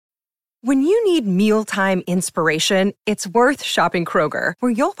When you need mealtime inspiration, it's worth shopping Kroger,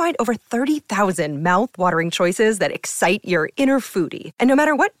 where you'll find over 30,000 mouth-watering choices that excite your inner foodie. And no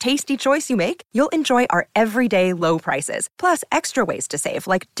matter what tasty choice you make, you'll enjoy our everyday low prices, plus extra ways to save,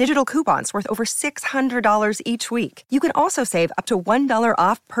 like digital coupons worth over $600 each week. You can also save up to $1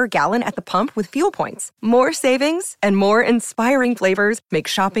 off per gallon at the pump with fuel points. More savings and more inspiring flavors make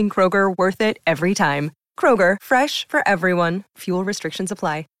shopping Kroger worth it every time. Kroger, fresh for everyone. Fuel restrictions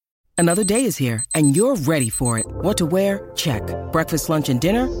apply. Another day is here, and you're ready for it. What to wear? Check. Breakfast, lunch, and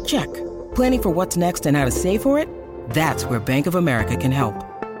dinner? Check. Planning for what's next and how to save for it? That's where Bank of America can help.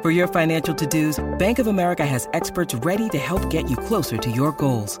 For your financial to-dos, Bank of America has experts ready to help get you closer to your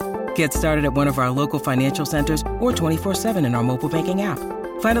goals. Get started at one of our local financial centers or 24/7 in our mobile banking app.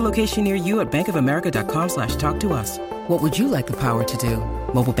 Find a location near you at bankofamerica.com/talktous. What would you like the power to do?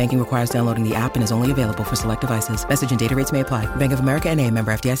 Mobile banking requires downloading the app and is only available for select devices. Message and data rates may apply. Bank of America NA,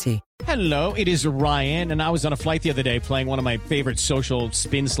 member FDIC. Hello, it is Ryan, and I was on a flight the other day playing one of my favorite social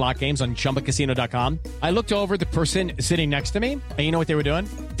spin slot games on ChumbaCasino.com. I looked over at the person sitting next to me, and you know what they were doing?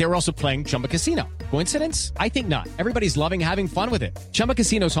 They were also playing Chumba Casino. Coincidence? I think not. Everybody's loving having fun with it. Chumba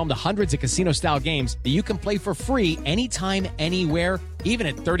Casino is home to hundreds of casino-style games that you can play for free anytime, anywhere, even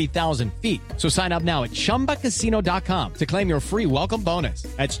at 30,000 feet. So sign up now at ChumbaCasino.com to claim your free welcome bonus.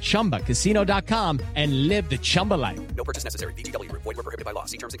 That's ChumbaCasino.com and live the Chumba life. No purchase necessary. VGW. Void where prohibited by law.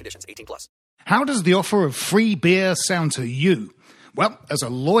 See terms and conditions. 18+. How does the offer of free beer sound to you? Well, as a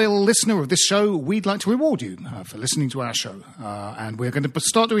loyal listener of this show, we'd like to reward you for listening to our show. And we're going to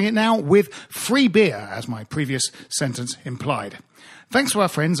start doing it now with free beer, as my previous sentence implied. Thanks to our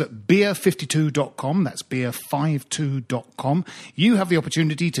friends at beer52.com, that's beer52.com, you have the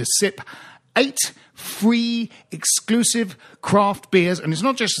opportunity to sip 8 free, exclusive craft beers. And it's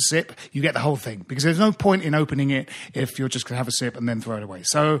not just a sip, you get the whole thing, because there's no point in opening it if you're just going to have a sip and then throw it away.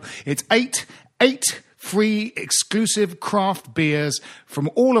 So it's eight free, exclusive craft beers from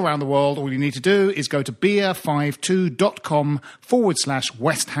all around the world. All you need to do is go to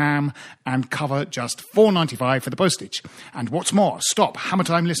beer52.com/West Ham and cover just $4.95 for the postage. And what's more, Stop Hammer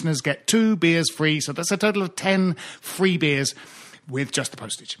Time listeners get 2 beers free, so that's a total of 10 free beers with just the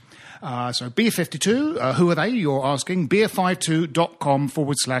postage. So Beer52, who are they? You're asking.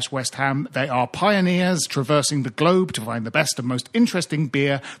 Beer52.com/West Ham. They are pioneers traversing the globe to find the best and most interesting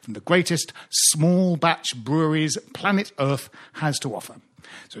beer from the greatest small batch breweries planet Earth has to offer.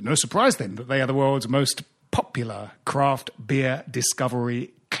 So no surprise then that they are the world's most popular craft beer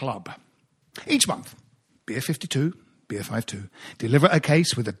discovery club. Each month, Beer52, Beer52 deliver a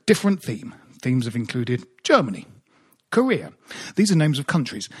case with a different theme. Themes have included Germany, Korea. These are names of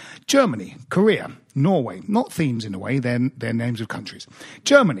countries. Germany, Korea, Norway. Not themes in a way, they're names of countries.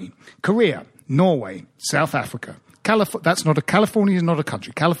 Germany, Korea, Norway, South Africa. California is not a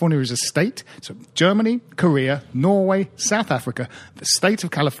country. California is a state. So Germany, Korea, Norway, South Africa, the state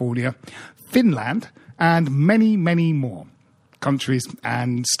of California, Finland, and many, many more countries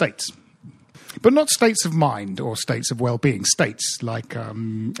and states. But not states of mind or states of well-being. States like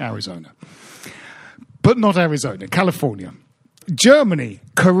Arizona. But not Arizona, California. Germany,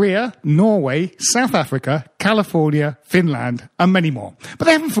 Korea, Norway, South Africa, California, Finland, and many more. But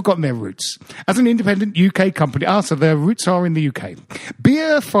they haven't forgotten their roots. As an independent UK company, so their roots are in the UK.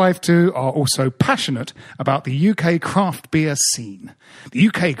 Beer52 are also passionate about the UK craft beer scene. The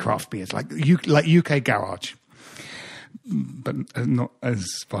UK craft beers, like UK Garage, but not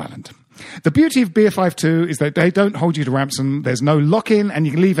as violent. The beauty of Beer52 is that they don't hold you to ransom. There's no lock-in, and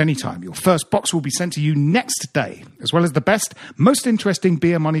you can leave any time. Your first box will be sent to you next day. As well as the best, most interesting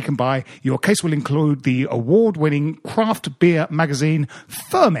beer money can buy, your case will include the award-winning craft beer magazine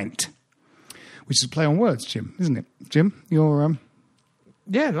Ferment, which is a play on words, Jim, isn't it? Jim, you're...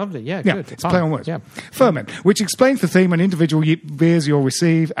 Yeah, lovely. Yeah, good. It's play on words. Yeah. Ferment, which explains the theme and individual beers you'll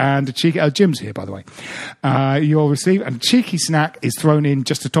receive, and a cheeky... Jim's here, by the way. You'll receive, and a cheeky snack is thrown in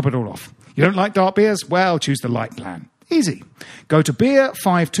just to top it all off. You don't like dark beers? Well, choose the light plan. Easy. Go to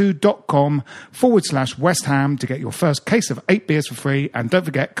beer52.com/West Ham to get your first case of 8 beers for free, and don't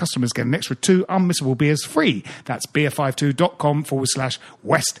forget, customers get an extra 2 unmissable beers free. That's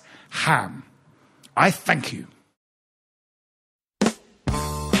beer52.com/West Ham. I thank you.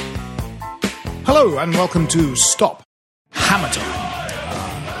 Hello and welcome to Stop Hammer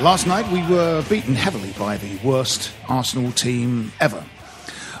Time. Last night we were beaten heavily by the worst Arsenal team ever.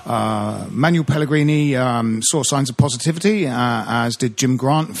 Manuel Pellegrini saw signs of positivity, as did Jim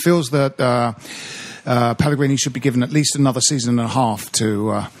Grant. Feels that Pellegrini should be given at least another season and a half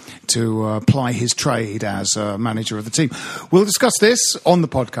to ply his trade as manager of the team. We'll discuss this on the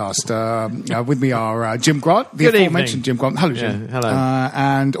podcast. With me are Jim Grant, the Good aforementioned evening. Jim Grant. Hello, Jim. Yeah, hello.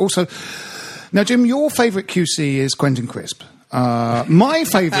 And also, now, Jim, your favourite QC is Quentin Crisp. My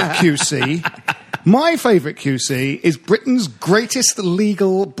favourite QC... My favourite QC is Britain's greatest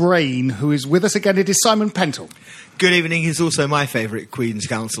legal brain, who is with us again. It is Simon Pentle. Good evening. He's also my favourite Queen's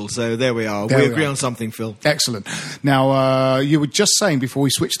Counsel, so there we are. There we we agree are. on something, Phil. Excellent. Now, you were just saying before we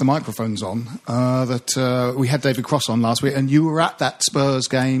switched the microphones on that we had David Cross on last week, and you were at that Spurs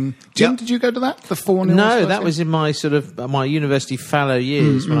game. Jim, Yep. Did you go to that? The 4-0 No, Spurs that game? was in my sort of my university fallow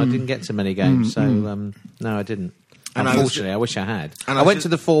years when I didn't get to many games. So no, I didn't. And Unfortunately, I wish I had. and I I went was to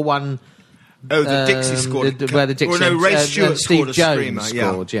the 4-1. Oh, the Dixie scored. Where the Dixie Ray Stewart Steve scored a Jones screamer.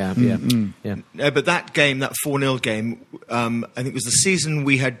 scored. Yeah. No, but that game, that 4-0 game, I think it was the season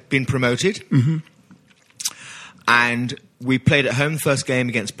we had been promoted. And we played at home the first game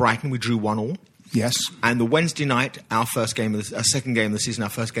against Brighton. We drew 1-1. Yes. And the Wednesday night, our second game of the season, our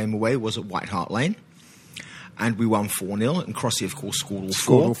first game away was at White Hart Lane. And we won 4-0, and Crossy, of course, scored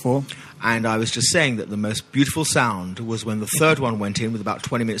all four. And I was just saying that the most beautiful sound was when the third one went in with about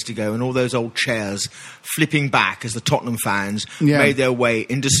 20 minutes to go, and all those old chairs flipping back as the Tottenham fans made their way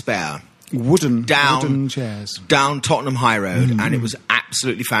in despair Wooden down chairs. down Tottenham High Road, and it was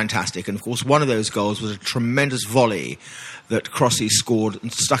absolutely fantastic. And of course, one of those goals was a tremendous volley that Crossy scored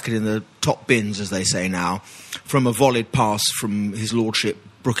and stuck it in the top bins, as they say now, from a volleyed pass from his lordship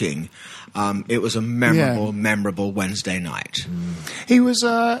Brooking. It was a memorable Wednesday night. He was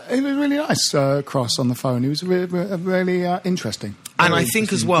really nice, Cross, on the phone. He was really interesting. And Very I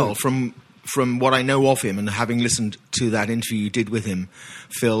think as interesting. well, from what I know of him and having listened to that interview you did with him,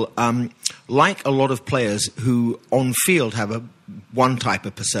 Phil, like a lot of players who on field have one type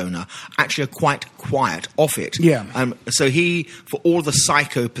of persona, actually are quite quiet off it. Yeah. So he, for all the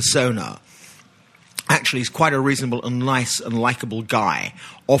psycho persona, actually he's quite a reasonable and nice and likeable guy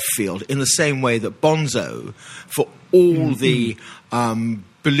off field, in the same way that Bonzo, for all the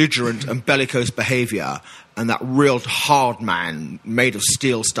belligerent and bellicose behaviour and that real hard man made of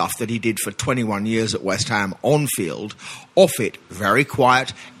steel stuff that he did for 21 years at West Ham on field, off it, very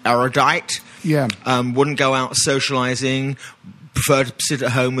quiet, erudite, wouldn't go out socialising, preferred to sit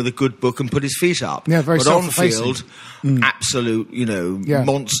at home with a good book and put his feet up. Yeah, very but on self-effacing. field, absolute,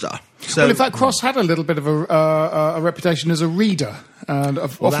 monster. So, well, in fact, Cross had a little bit of a reputation as a reader. And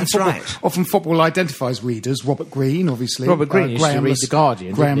that's right. Often football identifies readers. Robert Greene, obviously. Robert Greene used to read The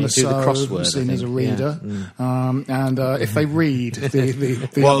Guardian, Graham didn't he? Do the Lasso, crossword, seen I as a think. reader. And if they read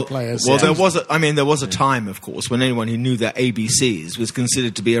the other players... Well, there was a time, of course, when anyone who knew their ABCs was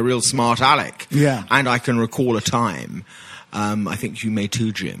considered to be a real smart aleck. Yeah. And I can recall a time... I think you may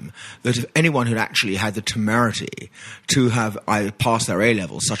too, Jim, that if anyone had actually had the temerity to have either passed their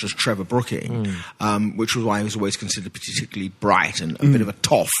A-levels, such as Trevor Brooking, which was why he was always considered particularly bright and a bit of a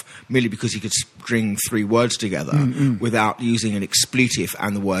toff, merely because he could string three words together without using an expletive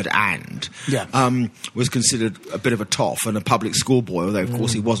and the word "and," was considered a bit of a toff and a public school boy, although of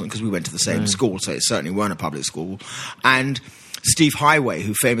course he wasn't, because we went to the same school, so it certainly weren't a public school. And Steve Highway,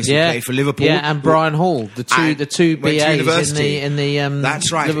 who famously played for Liverpool, and Brian Hall, the two went to BAs university. in the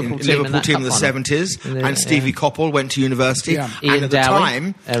that's right, Liverpool Liverpool team in the cup 70s, final. and Stevie Coppell went to university, Yeah. and Ian at the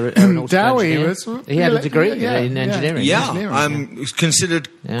Dowie, time, Dowie was... he had a degree in engineering. it was considered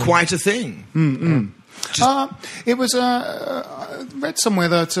quite a thing. It was read somewhere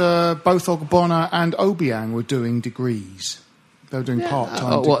that both Ogbonna and Obiang were doing degrees. They were doing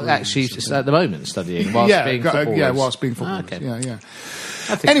part-time degrees. Actually, at the moment studying whilst being footballers. whilst being footballers. Okay. Yeah.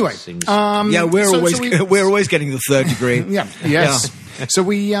 I think Anyway, that seems- We're always getting the third degree. Yes. So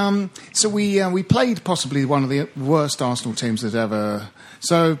we played possibly one of the worst Arsenal teams that ever.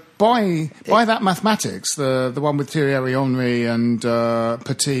 So by that mathematics, the one with Thierry Henry and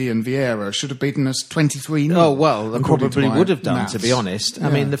Petit and Vieira should have beaten us 23-0. Oh, well, and according probably to my would have done, maths. to be honest. Yeah. I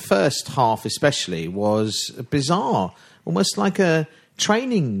mean, the first half especially was bizarre, almost like a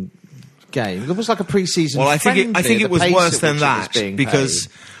training game. It was like a pre-season Well, I think friendly, it was the pace worse at than which it was that, being because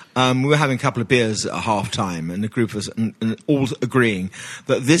played. we were having a couple of beers at half-time, and the group was and all agreeing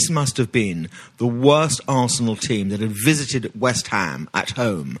that this must have been the worst Arsenal team that had visited West Ham at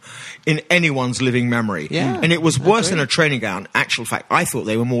home in anyone's living memory. Yeah, and it was worse agree. than a training ground. Actual fact, I thought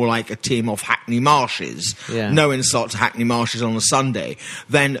they were more like a team off Hackney Marshes, no insult to Hackney Marshes on a Sunday,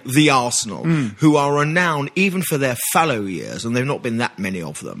 than the Arsenal, who are renowned even for their fallow years, and there have not been that many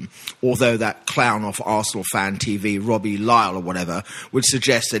of them, although that clown off Arsenal Fan TV, Robbie Lyle or whatever, would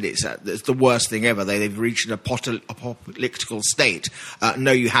suggest that that it's the worst thing ever. They've reached an apocalyptical state.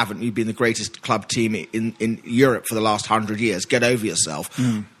 No, you haven't. You've been the greatest club team in Europe for the last 100 years. Get over yourself.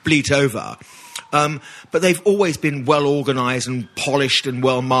 Bleat over. But they've always been well organised and polished and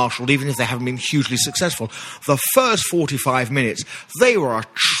well marshalled, even if they haven't been hugely successful. The first 45 minutes, they were a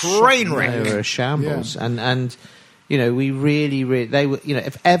train wreck. They were a shambles, and you know, we really, they were. You know,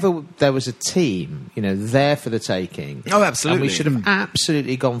 if ever there was a team, you know, there for the taking. Oh, absolutely. And we should have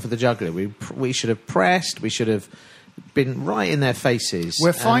absolutely gone for the jugular. We should have pressed. We should have been right in their faces.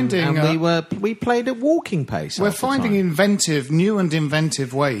 We're finding, and we played at walking pace. We're finding new and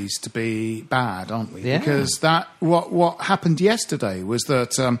inventive ways to be bad, aren't we? Yeah. Because what happened yesterday was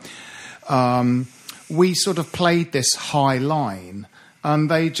that we sort of played this high line,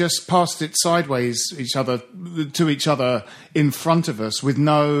 and they just passed it sideways to each other in front of us with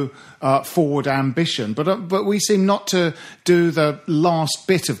no forward ambition. But we seem not to do the last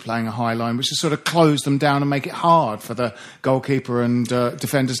bit of playing a high line, which is sort of close them down and make it hard for the goalkeeper and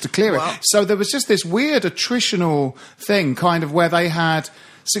defenders to clear it. So there was just this weird attritional thing, kind of where they had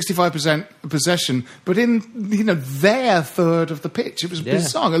 65% possession, but in their third of the pitch. It was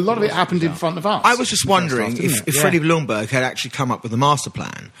bizarre. A lot of it happened in front of us. I was just wondering if Freddie Blomberg had actually come up with a master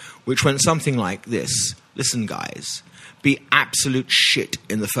plan, which went something like this. Listen, guys, be absolute shit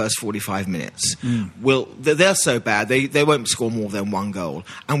in the first 45 minutes. They're so bad, they won't score more than one goal,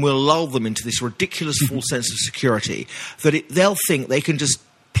 and we'll lull them into this ridiculous false sense of security that they'll think they can just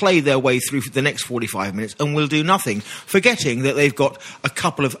play their way through the next 45 minutes and will do nothing, forgetting that they've got a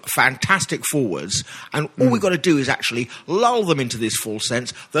couple of fantastic forwards, and all we've got to do is actually lull them into this false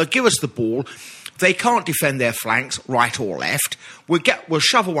sense. They'll give us the ball. They can't defend their flanks, right or left. We'll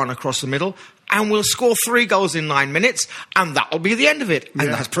shovel one across the middle, and we'll score 3 goals in 9 minutes, and that'll be the end of it.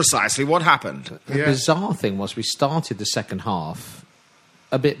 And that's precisely what happened. The bizarre thing was we started the second half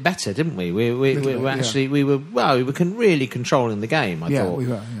a bit better, didn't we? We were really controlling the game, I thought. We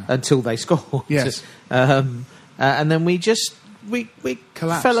were, until they scored. Yes. And then we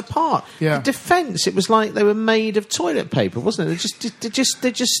collapsed. fell apart. Yeah. The defence, it was like they were made of toilet paper, wasn't it?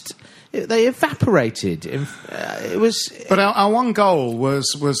 They evaporated. It was. But our one goal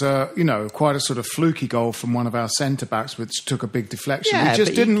was quite a sort of fluky goal from one of our centre backs, which took a big deflection. Yeah, we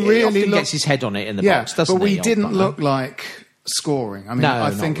just didn't he really often look. Gets his head on it in the box, doesn't he? But we didn't look like scoring. I mean,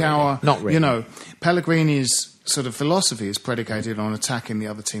 I think not really. Pellegrini's sort of philosophy is predicated on attacking the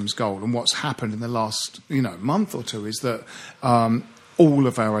other team's goal, and what's happened in the last month or two is that all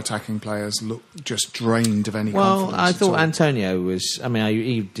of our attacking players look just drained of any confidence. Well, I thought Antonio was. I mean,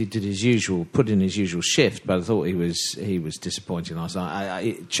 he did his usual, put in his usual shift, but I thought he was disappointing last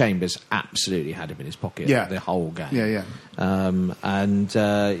night. Chambers absolutely had him in his pocket the whole game.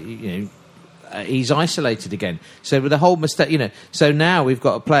 He's isolated again. So with the whole mistake, so now we've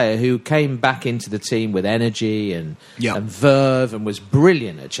got a player who came back into the team with energy and verve and was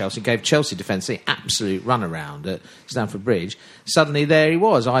brilliant at Chelsea, gave Chelsea defence the absolute runaround at Stamford Bridge. Suddenly there he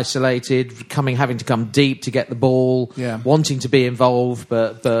was, isolated, having to come deep to get the ball, wanting to be involved,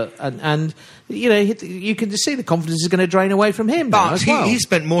 but you can see the confidence is going to drain away from him. But as well. he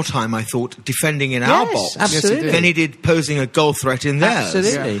spent more time, I thought, defending in our box absolutely. than he did posing a goal threat in theirs.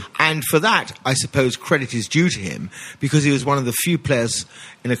 Absolutely. And for that, I suppose credit is due to him, because he was one of the few players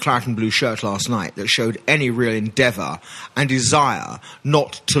in a claret and blue shirt last night that showed any real endeavour and desire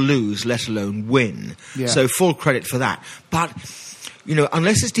not to lose, let alone win. Yeah. So full credit for that. But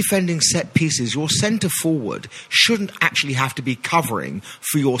unless it's defending set pieces, your centre forward shouldn't actually have to be covering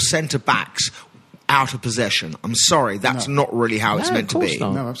for your centre backs out of possession. I'm sorry, that's not really how it's meant to be.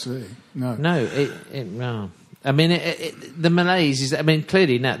 Not. No, absolutely. No. No. I mean, the malaise is. I mean,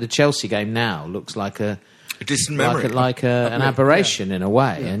 clearly now the Chelsea game now looks like a distant memory, an aberration in a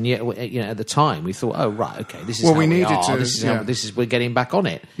way. And yet, at the time we thought, oh right, okay, this is how we needed to. This is we're getting back on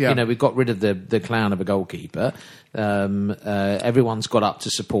it. Yeah. We got rid of the clown of a goalkeeper. Everyone's got up to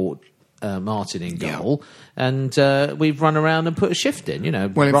support Martin in goal, and we've run around and put a shift in.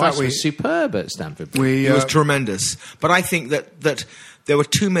 Rice was superb at Stamford Bridge. He was tremendous. But I think that there were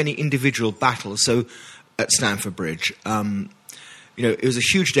too many individual battles. So at Stamford Bridge, it was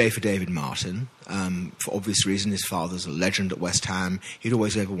a huge day for David Martin. For obvious reason, his father's a legend at West Ham. He'd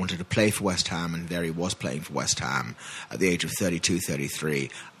always ever wanted to play for West Ham, and there he was playing for West Ham at the age of 32, 33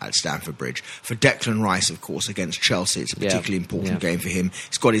 at Stamford Bridge. For Declan Rice, of course, against Chelsea, it's a particularly important game for him.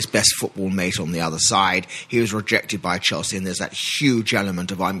 He's got his best football mate on the other side. He was rejected by Chelsea, and there's that huge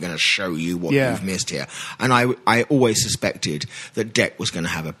element of I'm going to show you what you've missed here. And I always suspected that Dec was going to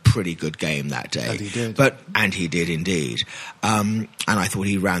have a pretty good game that day. And he did. And he did indeed. I thought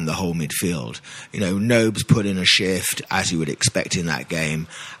he ran the whole midfield. Nobes put in a shift, as you would expect in that game,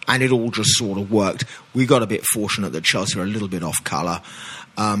 and it all just sort of worked. We got a bit fortunate that Chelsea were a little bit off colour.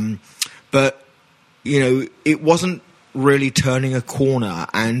 But, it wasn't really turning a corner,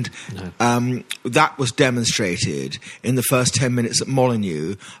 and that was demonstrated in the first 10 minutes at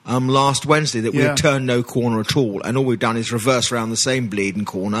Molineux last Wednesday, that we had turned no corner at all, and all we've done is reverse around the same bleeding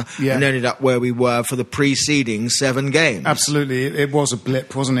corner and ended up where we were for the preceding 7 games. Absolutely, it was a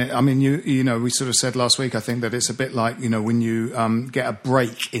blip, wasn't it? I mean, we sort of said last week, I think, that it's a bit like, when you get a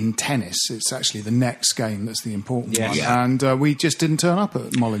break in tennis, it's actually the next game that's the important one, and we just didn't turn up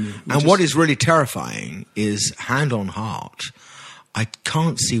at Molineux. What is really terrifying is, hand on heart, I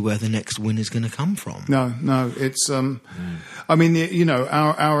can't see where the next win is going to come from. No, it's. I mean,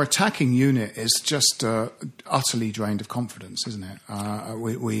 our attacking unit is just utterly drained of confidence, isn't it?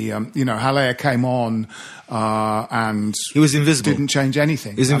 Haller came on and he was invisible. Didn't change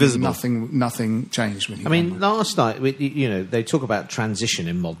anything. He was invisible. Nothing changed when he came on. Last night, they talk about transition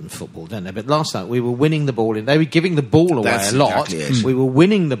in modern football, don't they? But last night we were winning the ball. They were giving the ball away a lot. Exactly it. We were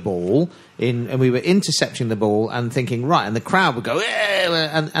winning the ball and we were intercepting the ball and thinking, right, and the crowd would go,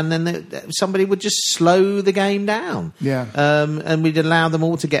 and then somebody would just slow the game down. And we'd allow them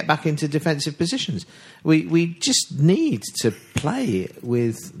all to get back into defensive positions. We just need to play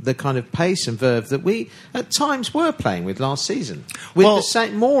with the kind of pace and verve that we at times were playing with last season, with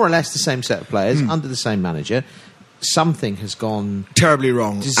more or less the same set of players under the same manager. Something has gone terribly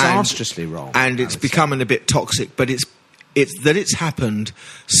wrong, disastrously wrong, and it's becoming a bit toxic. But it's happened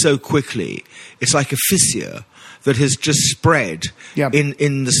so quickly. It's like a fissure that has just spread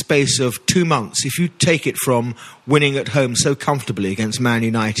in the space of 2 months. If you take it from winning at home so comfortably against Man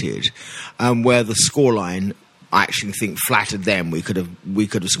United, where the scoreline, I actually think, flattered them. We could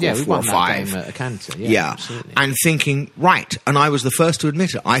have scored 4 or 5. Game at Cantor, absolutely. And thinking, right, and I was the first to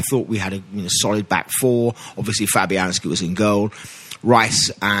admit it. I thought we had a solid back 4. Obviously, Fabianski was in goal. Rice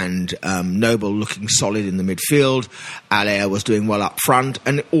and Noble looking solid in the midfield. Haller was doing well up front,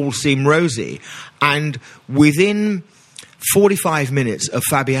 and it all seemed rosy. And within 45 minutes of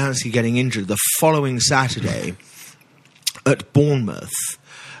Fabianski getting injured the following Saturday at Bournemouth,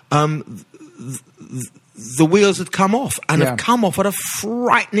 the wheels had come off, and have come off at a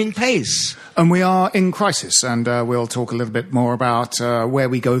frightening pace. And we are in crisis, and we'll talk a little bit more about where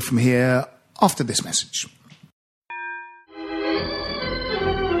we go from here after this message.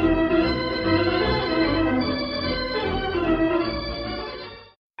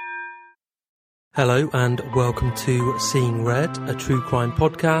 Hello and welcome to Seeing Red, a true crime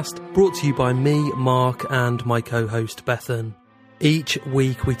podcast brought to you by me, Mark, and my co-host Bethan. Each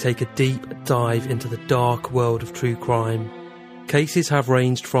week we take a deep dive into the dark world of true crime. Cases have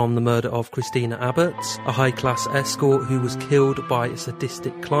ranged from the murder of Christina Abbott, a high-class escort who was killed by a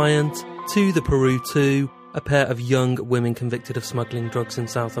sadistic client, to the Peru 2, a pair of young women convicted of smuggling drugs in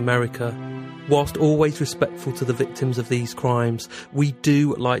South America. Whilst always respectful to the victims of these crimes, we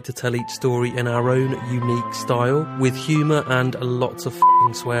do like to tell each story in our own unique style, with humour and lots of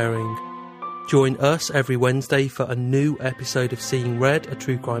f***ing swearing. Join us every Wednesday for a new episode of Seeing Red, a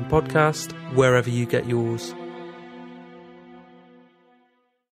true crime podcast, wherever you get yours.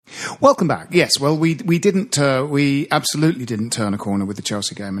 Welcome back. Yes, well, we absolutely didn't turn a corner with the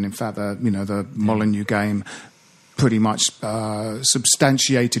Chelsea game, and in fact, the Molineux game pretty much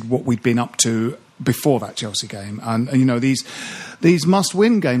substantiated what we'd been up to before that Chelsea game. And these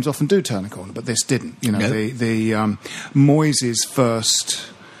must-win games often do turn a corner, but this didn't. The Moyes' first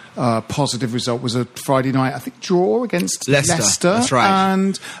positive result was a Friday night, I think, draw against Leicester. That's right.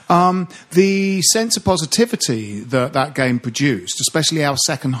 And the sense of positivity that game produced, especially our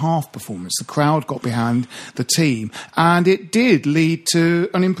second half performance, the crowd got behind the team, and it did lead to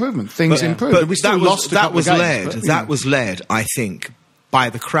an improvement. Things improved. But we still lost a couple of games. That was led, I think, by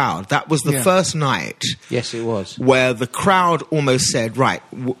the crowd. That was the first night. Yes, it was. Where the crowd almost said, right,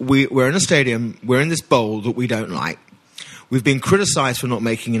 we're in a stadium, we're in this bowl that we don't like. We've been criticised for not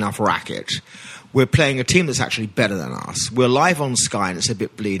making enough racket. We're playing a team that's actually better than us. We're live on Sky and it's a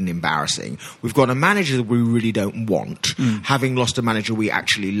bit bleeding embarrassing. We've got a manager that we really don't want, having lost a manager we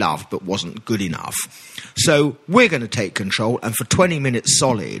actually loved but wasn't good enough. So we're going to take control, and for 20 minutes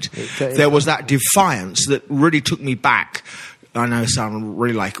solid, there was that defiance that really took me back. I know I sound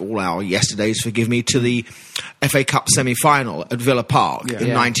really like all our yesterdays, forgive me, to the FA Cup semi-final at Villa Park in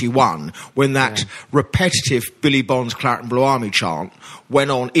 91, when that repetitive Billy Bonds Claret and Blue Army chant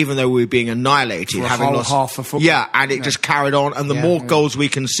went on, even though we were being annihilated. For having lost half of football. Yeah, and it just carried on, and the more goals we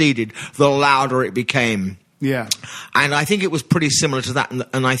conceded, the louder it became. Yeah. And I think it was pretty similar to that.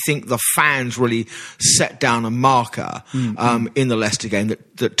 And I think the fans really set down a marker in the Leicester game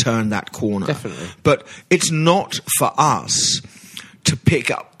that turned that corner. Definitely. But it's not for us to pick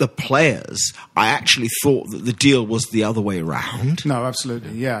up the players. I actually thought that the deal was the other way around. No,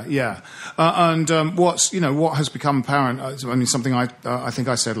 absolutely, yeah. And what has become apparent, I mean, something I think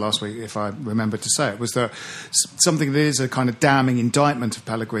I said last week, if I remember to say it, was that something that is a kind of damning indictment of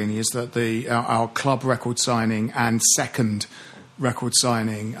Pellegrini is that our club record signing and second record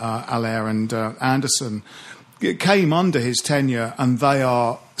signing, Allaire and Anderson, came under his tenure, and they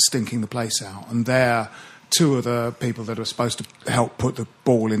are stinking the place out, and they're two of the people that are supposed to help put the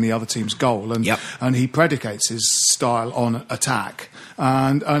ball in the other team's goal, and and he predicates his style on attack,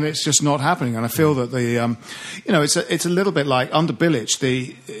 and it's just not happening. And I feel that it's a little bit like under Bilic.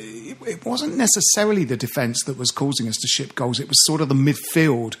 It wasn't necessarily the defence that was causing us to ship goals. It was sort of the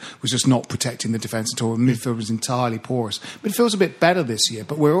midfield was just not protecting the defence at all. The midfield was entirely porous. Midfield's a bit better this year,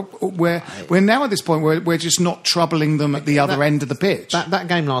 but we're now at this point where we're just not troubling them at the other end of the pitch. That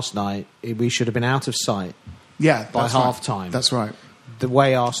game last night, we should have been out of sight. Yeah, by half-time. That's right. The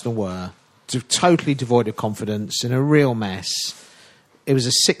way Arsenal were, totally devoid of confidence, in a real mess. It was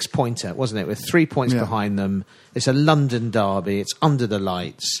a 6-pointer, wasn't it? With 3 points behind them. It's a London derby. It's under the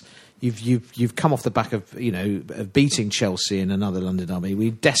lights. You've come off the back of of beating Chelsea in another London derby.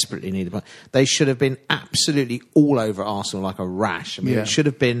 We desperately need a point. They should have been absolutely all over Arsenal like a rash. I mean, it should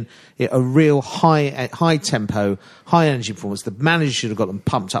have been a real high tempo, high energy performance. The manager should have got them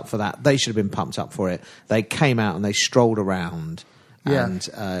pumped up for that. They should have been pumped up for it. They came out and they strolled around. Yeah.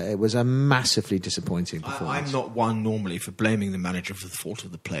 And it was a massively disappointing performance. I'm not one normally for blaming the manager for the fault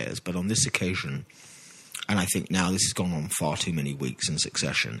of the players, but on this occasion, and I think now this has gone on far too many weeks in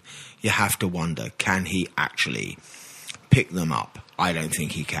succession, you have to wonder, can he actually pick them up? I don't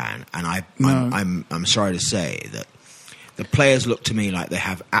think he can. And I'm sorry to say that the players look to me like they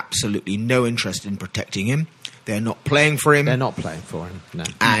have absolutely no interest in protecting him. They're not playing for him. They're not playing for him, no.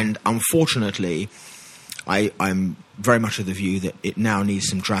 And unfortunately, I'm very much of the view that it now needs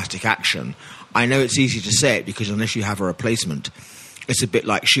some drastic action. I know it's easy to say it because unless you have a replacement, it's a bit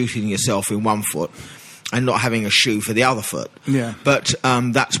like shooting yourself in one foot and not having a shoe for the other foot. Yeah. But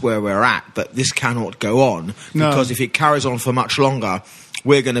that's where we're at. But this cannot go on because if it carries on for much longer,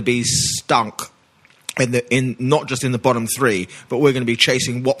 we're going to be stunk in not just in the bottom three, but we're going to be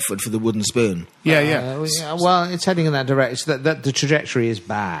chasing Watford for the wooden spoon. Well, it's heading in that direction. That the trajectory is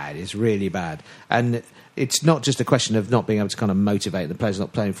bad. It's really bad. And it's not just a question of not being able to kind of motivate the players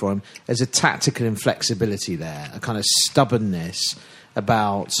not playing for him. There's a tactical inflexibility there, a kind of stubbornness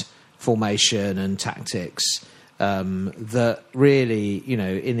about formation and tactics that really,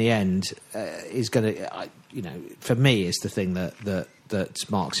 in the end, is going to, for me, is the thing that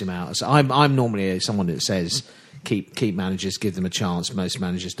marks him out. So I'm normally someone that says keep managers, give them a chance. Most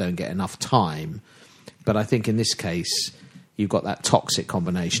managers don't get enough time, but I think in this case, you've got that toxic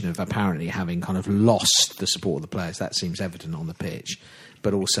combination of apparently having kind of lost the support of the players. That seems evident on the pitch,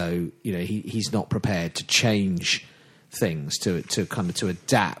 but also, he's not prepared to change things to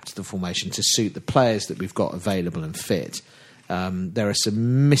adapt the formation to suit the players that we've got available and fit. There are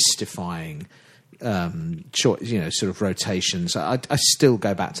some mystifying sort of rotations. I still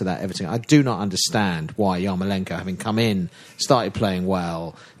go back to that Everton. I do not understand why Yarmolenko, having come in, started playing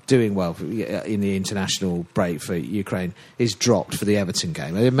well, doing well in the international break for Ukraine, is dropped for the Everton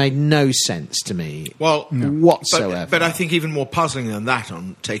game. It made no sense to me whatsoever. But I think even more puzzling than that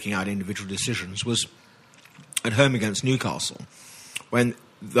on taking out individual decisions was at home against Newcastle, when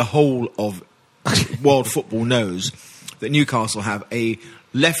the whole of world football knows that Newcastle have a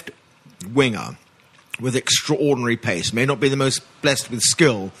left winger with extraordinary pace. May not be the most blessed with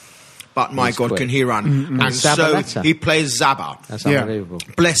skill, but my God, can he run? Mm-hmm. And so he plays Zaba. That's unbelievable.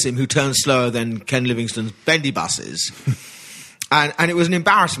 Bless him, who turns slower than Ken Livingstone's bendy buses. and it was an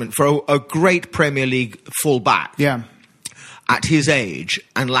embarrassment for a great Premier League full-back at his age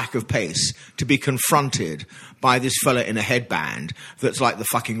and lack of pace to be confronted by this fella in a headband that's like the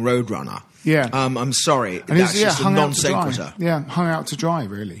fucking Roadrunner. Yeah. I'm sorry. And that's just a non sequitur. Yeah, hung out to dry,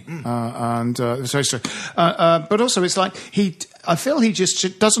 really. But also, it's like I feel he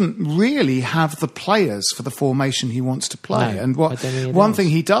just doesn't really have the players for the formation he wants to play. No, and one thing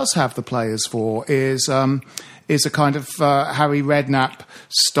he does have the players for is a kind of Harry Redknapp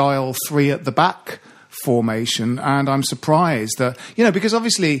style 3 at the back formation, and I'm surprised that, because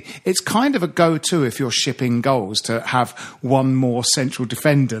obviously it's kind of a go-to if you're shipping goals to have one more central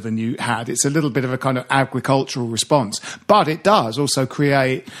defender than you had. It's a little bit of a kind of agricultural response, but it does also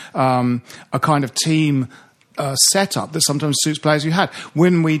create a kind of team setup that sometimes suits players you had.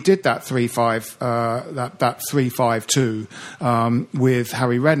 When we did that 3-5, that 3-5-2 with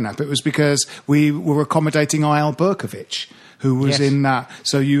Harry Redknapp, it was because we were accommodating Eyal Berkovic, who was in that.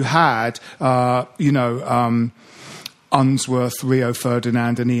 So you had, Unsworth, Rio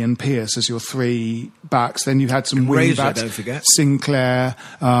Ferdinand and Ian Pearce as your three backs. Then you had some wing backs. Don't forget. Sinclair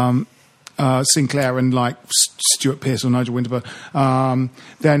and like Stuart Pearce or Nigel Winterburn.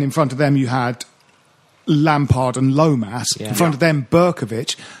 Then in front of them you had Lampard and Lomas. In front of them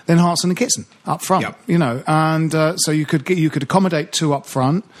Berkovic. Then Hartson and Kitson up front. And so you could accommodate two up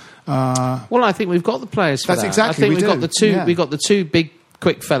front. Well, I think we've got the players for that's that. Exactly I think we've got the two. We've got the two big,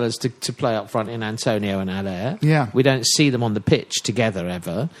 quick fellas to play up front in Antonio and Haller. Yeah, we don't see them on the pitch together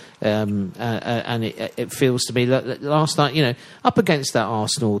ever, and it feels to me that last night, up against that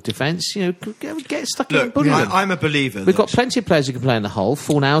Arsenal defence, get stuck in the bully. I'm a believer. We've got plenty of players who can play in the hole.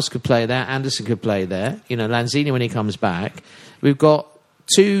 Fornals could play there. Anderson could play there. Lanzini when he comes back. We've got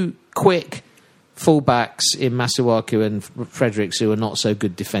two quick full-backs in Masuaku and Fredericks who are not so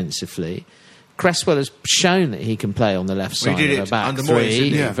good defensively. Cresswell has shown that he can play on the left side of a back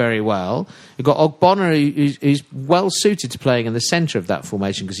three very well. You've got Ogbonna, who's well suited to playing in the centre of that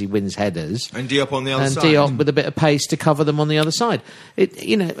formation because he wins headers. And Diop on the other side. And Diop with a bit of pace to cover them on the other side.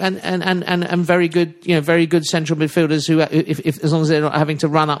 And very good, very good central midfielders who, if as long as they're not having to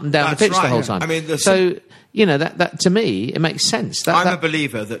run up and down the pitch the whole time. I mean, that to me it makes sense. I'm a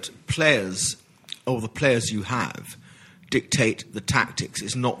believer that players, or the players you have, dictate the tactics.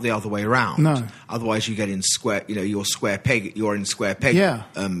 It's not the other way around. No. Otherwise, you get in square. You're square peg. You're in square peg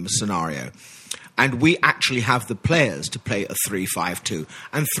scenario. And we actually have the players to play a 3-5-2.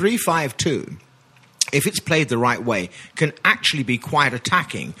 And 3-5-2, if it's played the right way, can actually be quite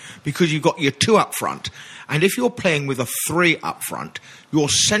attacking because you've got your two up front. And if you're playing with a three up front, your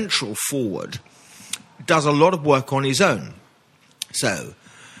central forward does a lot of work on his own. So,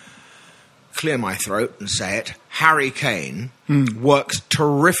 clear my throat and say it, Harry Kane works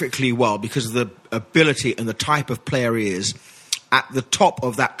terrifically well because of the ability and the type of player he is at the top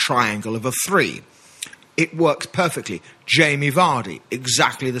of that triangle of a three. It works perfectly. Jamie Vardy,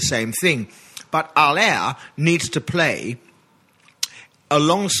 exactly the same thing. But Haller needs to play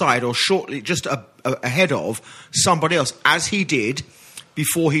alongside or shortly, just ahead of somebody else, as he did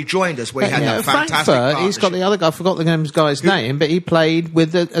before he joined us, where he had that fantastic partnership. He's got the other guy, I forgot the guy's name, but he played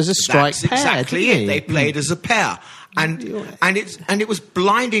as a strike pair. That's exactly it. They played as a pair. And it was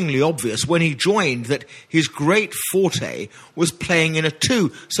blindingly obvious when he joined that his great forte was playing in a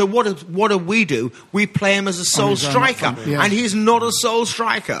two. So what do? We play him as a sole striker, and he's not a sole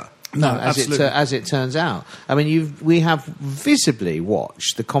striker. No, as it turns out. I mean, we have visibly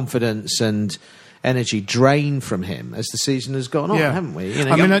watched the confidence and energy drain from him as the season has gone on, haven't we?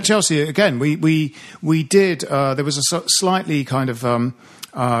 At Chelsea again, we did. There was a slightly kind of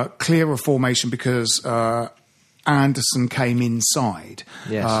clearer formation because Anderson came inside,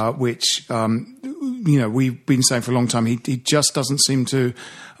 which we've been saying for a long time. He just doesn't seem to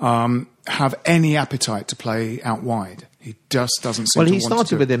have any appetite to play out wide. He just doesn't seem to want to. Well, he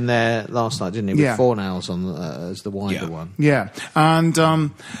started with him there last night, didn't he? With Fornals on as the wider one. Yeah, and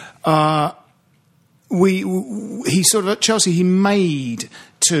he sort of at Chelsea he made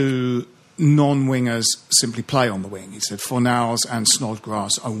two non-wingers simply play on the wing. He said, Fornals and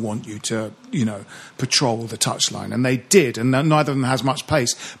Snodgrass, I want you to, patrol the touchline. And they did, and neither of them has much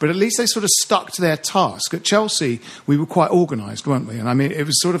pace. But at least they sort of stuck to their task. At Chelsea, we were quite organised, weren't we? And I mean, it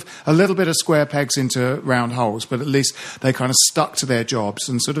was sort of a little bit of square pegs into round holes, but at least they kind of stuck to their jobs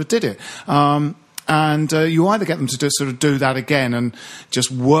and sort of did it. And you either get them to do that again and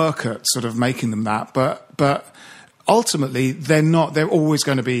just work at sort of making them that, but ultimately, they're always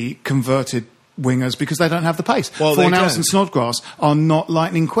going to be converted wingers because they don't have the pace. Well, Fornals and Snodgrass are not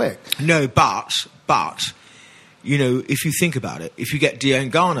lightning quick. No, but if you think about it, if you get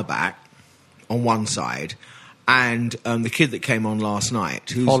Diangana back on one side and the kid that came on last night,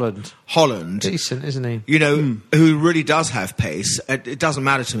 who's Holland, decent, isn't he? Who really does have pace. It doesn't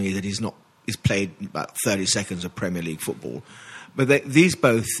matter to me that he's played about 30 seconds of Premier League football. But these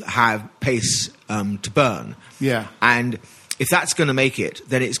both have pace to burn. Yeah. And if that's going to make it,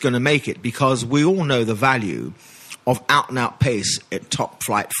 then it's going to make it because we all know the value of out-and-out pace at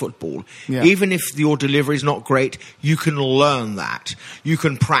top-flight football. Yeah. Even if your delivery is not great, you can learn that. You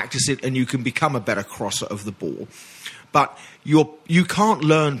can practice it and you can become a better crosser of the ball. But you can't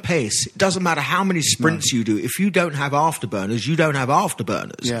learn pace. It doesn't matter how many sprints you do. If you don't have afterburners, you don't have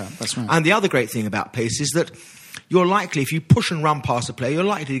afterburners. Yeah, that's right. And the other great thing about pace is that you're likely, if you push and run past a player, you're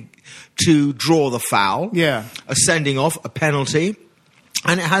likely to draw the foul, a sending off, a penalty,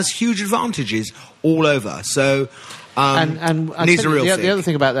 and it has huge advantages all over. So, and needs a real the other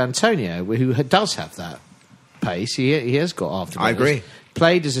thing about Antonio, who does have that pace, he has got after. I agree.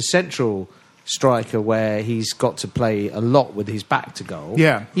 Played as a central striker where he's got to play a lot with his back to goal.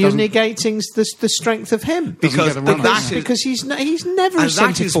 Yeah, you're negating the strength of him because he's never a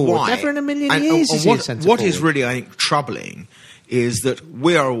centre forward, never in a million years is he a centre forward. What is really, I think, troubling is that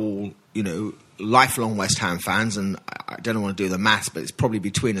we are all, lifelong West Ham fans, and I don't want to do the maths, but it's probably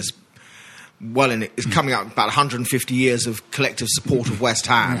between us. Well, and it's coming up about 150 years of collective support of West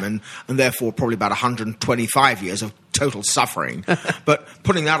Ham, and therefore probably about 125 years of total suffering. But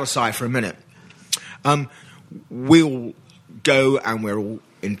putting that aside for a minute, we all go and we're all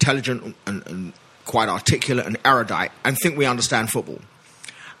intelligent and quite articulate and erudite and think we understand football.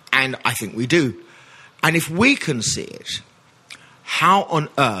 And I think we do. And if we can see it, how on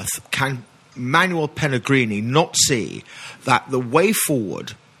earth can Manuel Pellegrini not see that the way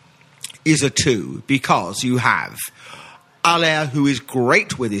forward is a 2, because you have Haller, who is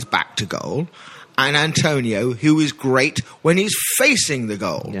great with his back to goal, and Antonio, who is great when he's facing the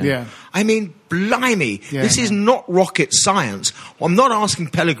goal. Yeah. I mean, blimey, this is not rocket science. I'm not asking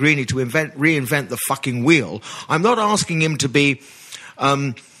Pellegrini to reinvent the fucking wheel. I'm not asking him to be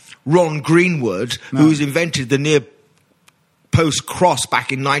Ron Greenwood, who's invented the near post cross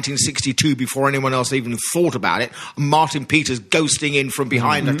back in 1962 before anyone else even thought about it. Martin Peters ghosting in from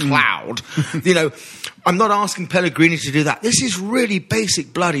behind a cloud. I'm not asking Pellegrini to do that. This is really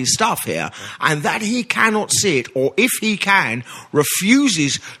basic bloody stuff here. And that he cannot see it, or if he can,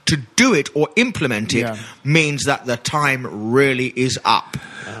 refuses to do it or implement it, means that the time really is up.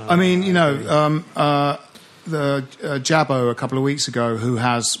 I mean, the Jabbo a couple of weeks ago, who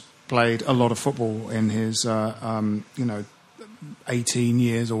has played a lot of football in his, 18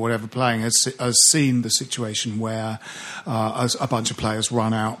 years or whatever playing, has seen the situation where a bunch of players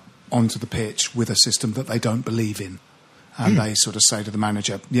run out onto the pitch with a system that they don't believe in. And they sort of say to the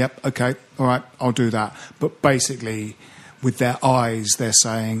manager, yep, okay, all right, I'll do that. But basically, with their eyes, they're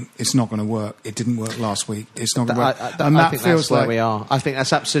saying, it's not going to work. It didn't work last week. It's not going to work. I think that's where we are. I think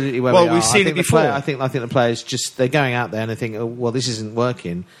that's absolutely where we are. Well, we've seen it before. I think the players they're going out there and they think, oh, well, this isn't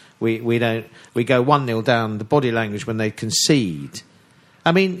working. We go 1-0 down. The body language when they concede.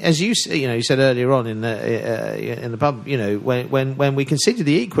 I mean, as you said earlier on in the pub, when we conceded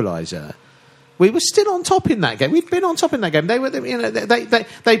the equaliser, we were still on top in that game. We'd been on top in that game. They were,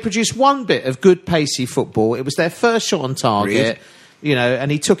 they produced one bit of good pacey football. It was their first shot on target,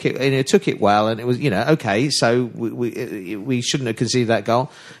 and he took it. And he took it well, and it was, okay. So we shouldn't have conceded that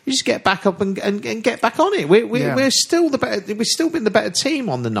goal. You just get back up and get back on it. We're still the better. We've still been the better team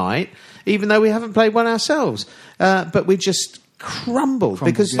on the night, even though we haven't played one ourselves. But we just crumbled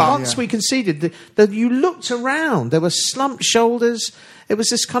because once we conceded, you looked around. There were slumped shoulders. It was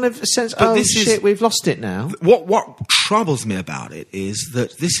this kind of sense, we've lost it now. What troubles me about it is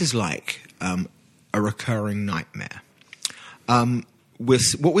that this is like a recurring nightmare. What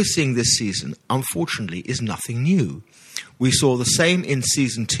we're seeing this season, unfortunately, is nothing new. We saw the same in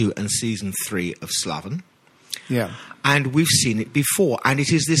Season 2 and Season 3 of Slaven. Yeah. And we've seen it before. And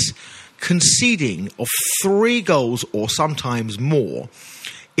it is this conceding of 3 goals or sometimes more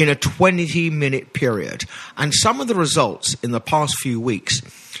in a 20-minute period. And some of the results in the past few weeks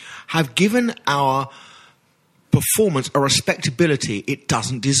have given our performance a respectability it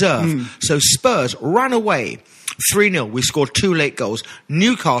doesn't deserve. So Spurs ran away 3-0. We scored 2 late goals.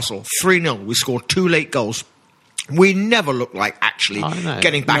 Newcastle 3-0. We scored 2 late goals. We never looked like actually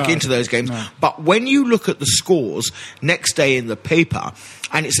getting back into those games. No. But when you look at the scores next day in the paper,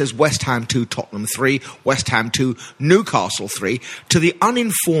 and it says West Ham 2, Tottenham 3, West Ham 2, Newcastle 3, to the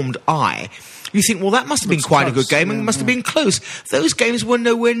uninformed eye, you think, well, that must have been quite a good game and must have been close. Those games were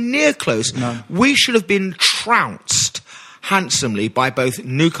nowhere near close. No. We should have been trounced handsomely by both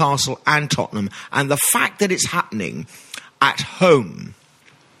Newcastle and Tottenham. And the fact that it's happening at home,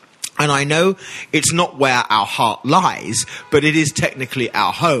 and I know it's not where our heart lies, but it is technically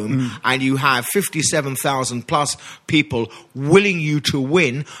our home, and you have 57,000 plus people willing you to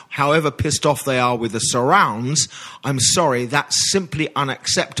win, however pissed off they are with the surrounds. I'm sorry, that's simply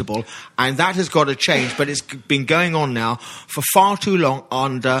unacceptable, and that has got to change, but it's been going on now for far too long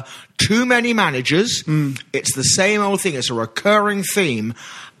under too many managers. It's the same old thing. It's a recurring theme,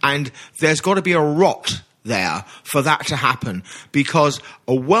 and there's got to be a rot there for that to happen, because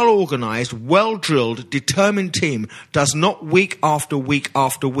a well-organised, well-drilled, determined team does not week after week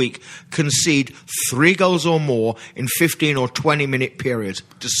after week concede 3 goals or more in 15 or 20-minute periods.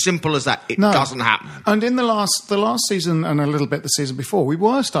 As simple as that. It doesn't happen. And in the last season and a little bit the season before, we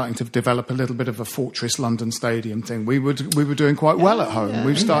were starting to develop a little bit of a Fortress London Stadium thing. We were doing quite well at home.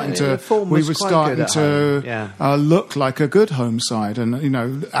 We were starting to look like a good home side,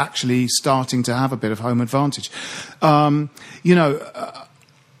 and actually starting to have a bit of home advantage.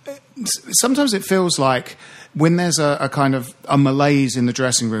 Sometimes it feels like when there's a kind of a malaise in the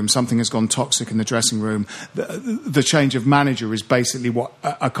dressing room, something has gone toxic in the dressing room, the change of manager is basically what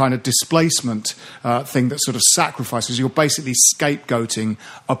a kind of displacement thing that sort of sacrifices. You're basically scapegoating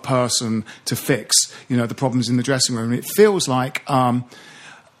a person to fix, the problems in the dressing room. It feels like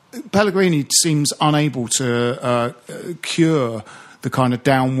Pellegrini seems unable to cure the kind of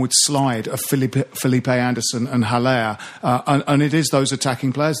downward slide of Felipe Anderson and Haller, and it is those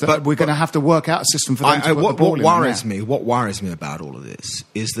attacking players that we're going to have to work out a system for them to put the ball in. What worries me about all of this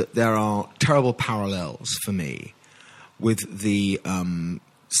is that there are terrible parallels for me with the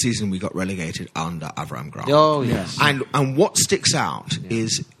season we got relegated under Avram Grant. Oh, yes. And what sticks out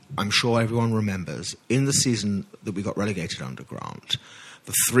is, I'm sure everyone remembers, in the season that we got relegated under Grant,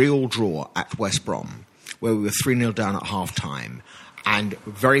 the 3-3 draw at West Brom, where we were 3-0 down at half-time, and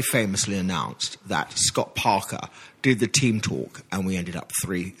very famously announced that Scott Parker did the team talk and we ended up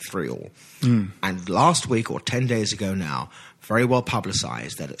 3-3. And last week, or 10 days ago now, very well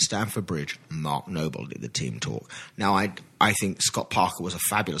publicised that at Stamford Bridge, Mark Noble did the team talk. Now, I think Scott Parker was a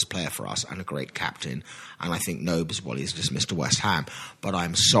fabulous player for us and a great captain, and I think Noble, well, he's dismissed to West Ham, but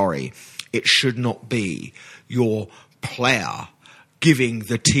I'm sorry, it should not be your player giving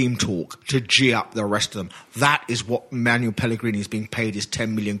the team talk to G up the rest of them. That is what Manuel Pellegrini is being paid his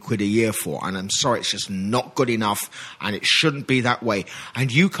 10 million quid a year for. And I'm sorry, it's just not good enough, and it shouldn't be that way.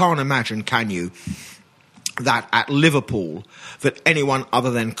 And you can't imagine, can you, that at Liverpool, that anyone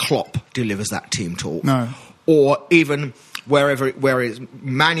other than Klopp delivers that team talk. No. Or even where it's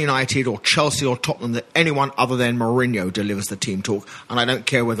Man United or Chelsea or Tottenham, that anyone other than Mourinho delivers the team talk. And I don't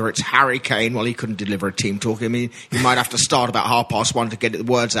care whether it's Harry Kane. Well, he couldn't deliver a team talk. I mean, he might have to start about 1:30 to get the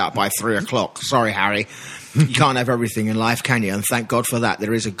words out by 3:00. Sorry, Harry. You can't have everything in life, can you? And thank God for that.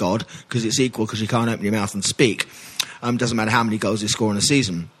 There is a God, because it's equal, because you can't open your mouth and speak. Doesn't matter how many goals you score in a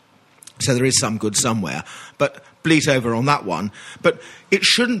season. So there is some good somewhere. But bleat over on that one. But it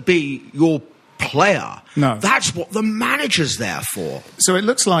shouldn't be your player. No. That's what the manager's there for. So it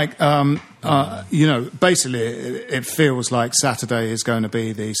looks like, basically it feels like Saturday is going to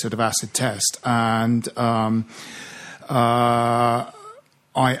be the sort of acid test. And I'm not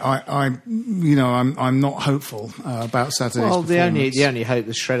hopeful about Saturday's performance. the only hope,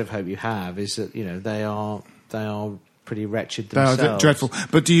 the shred of hope you have is that, they are pretty wretched themselves. They are dreadful.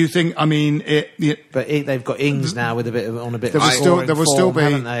 But do you think? I mean, but they've got Ings now with a bit of there will still be,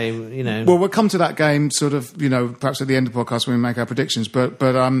 haven't they? Well, we'll come to that game sort of, perhaps at the end of the podcast when we make our predictions. But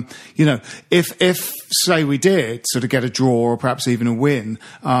if say we did sort of get a draw or perhaps even a win,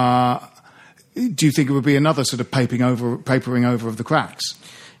 do you think it would be another sort of papering over of the cracks?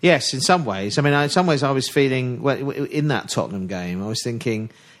 Yes, in some ways. I mean, in some ways, I was feeling in that Tottenham game. I was thinking,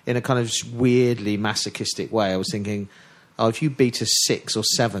 in a kind of weirdly masochistic way, I was thinking, if you beat us 6 or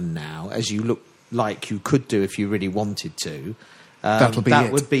 7 now, as you look like you could do if you really wanted to, that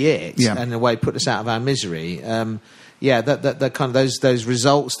would be it. Yeah. And in a way, put us out of our misery. That kind of those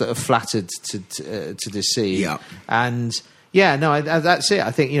results that are flattered to deceive. Yeah. And that's it.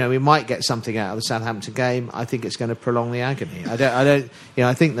 I think we might get something out of the Southampton game. I think it's going to prolong the agony. I don't.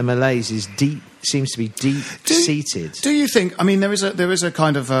 I think the malaise is deep. Seems to be deep seated. Do you think? I mean, there is a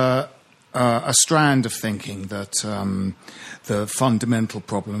kind of a strand of thinking that the fundamental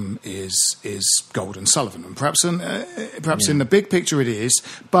problem is Gold and Sullivan, and perhaps in the big picture it is.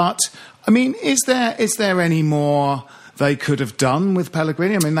 But I mean, is there any more they could have done with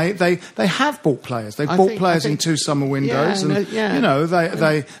Pellegrini? I mean, they have bought players. They've bought players in 2 summer windows,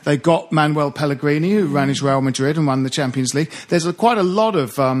 they got Manuel Pellegrini, who ran his Real Madrid and won the Champions League. There's quite a lot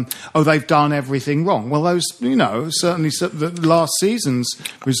of they've done everything wrong. Well, those certainly the last season's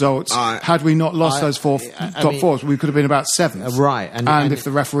results. Had we not lost those top 4s, we could have been about 7th, right? And if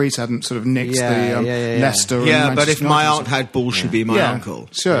the referees hadn't sort of nixed Leicester, but if my aunt had balls, she'd be my uncle.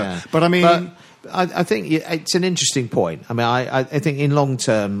 Sure, yeah. But I mean. I think it's an interesting point. I mean, I think in long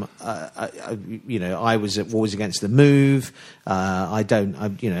term, I was always against the move. I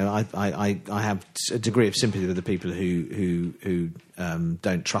have a degree of sympathy with the people who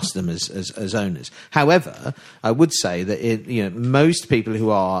don't trust them as owners. However, I would say that most people who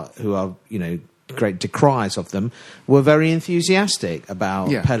are great decries of them, were very enthusiastic about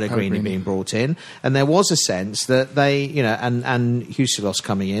Pellegrini being brought in, and there was a sense that they, and Huselos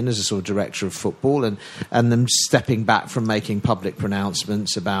coming in as a sort of director of football, and them stepping back from making public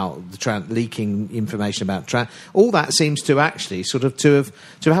pronouncements about leaking information about all that seems to actually sort of to have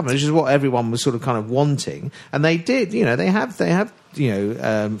happened, which is what everyone was sort of kind of wanting, and they did. They have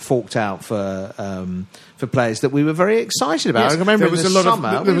forked out for players that we were very excited about. Yes, I remember we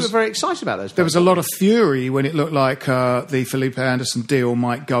were very excited about those players. There was a lot of fury when it looked like the Felipe Anderson deal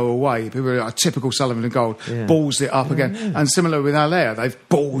might go away. People were like, typical Sullivan and Gold, balls it up again. And similar with Alea, they've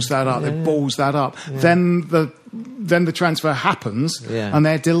balls that up, they've balls that up. Then the transfer happens, and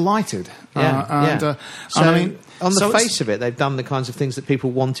they're delighted. On the face of it, they've done the kinds of things that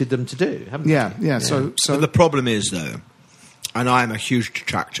people wanted them to do, haven't they? So the problem is, though, and I'm a huge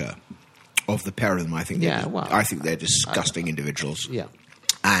detractor of the pair of them. I think they're disgusting individuals. Yeah.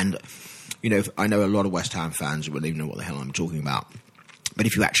 And, I know a lot of West Ham fans who wouldn't even know what the hell I'm talking about. But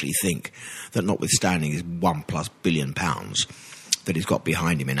if you actually think that notwithstanding his £1+ billion that he's got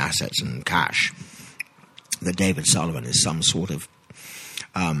behind him in assets and cash, that David Sullivan is some sort of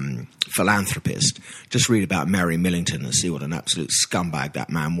philanthropist, just read about Mary Millington and see what an absolute scumbag that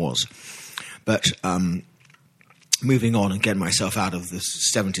man was. But moving on and getting myself out of the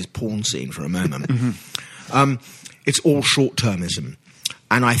 70s porn scene for a moment, it's all short-termism.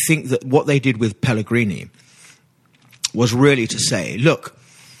 And I think that what they did with Pellegrini was really to say, look,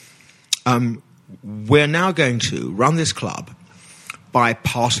 we're now going to run this club by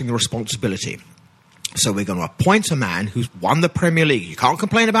passing the responsibility. So we're going to appoint a man who's won the Premier League. You can't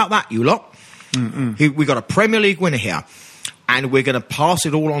complain about that, you lot. We've got a Premier League winner here. And we're going to pass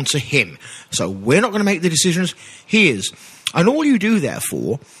it all on to him. So we're not going to make the decisions. He is. And all you do,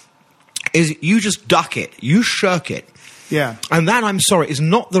 therefore, is you just duck it. You shirk it. Yeah. And that, I'm sorry, is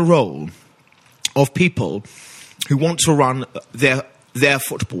not the role of people who want to run their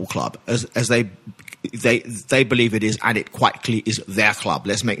football club as they believe it is, and it quite clearly is their club.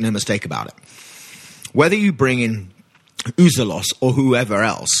 Let's make no mistake about it. Whether you bring in Huselos or whoever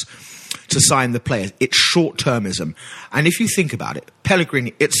else to sign the players, it's short-termism. And if you think about it,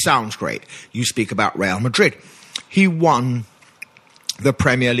 Pellegrini, it sounds great. You speak about Real Madrid. He won the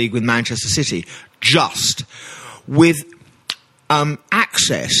Premier League with Manchester City just with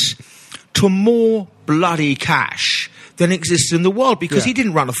access to more bloody cash than exists in the world, because he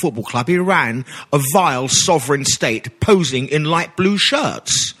didn't run a football club. He ran a vile sovereign state posing in light blue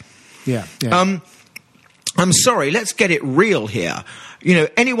shirts. I'm sorry, let's get it real here.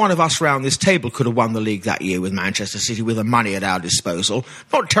 Any one of us around this table could have won the league that year with Manchester City with the money at our disposal.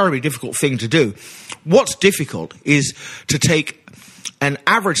 Not a terribly difficult thing to do. What's difficult is to take an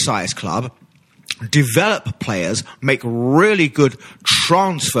average-sized club, develop players, make really good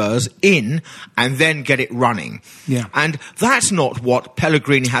transfers in, and then get it running. Yeah. And that's not what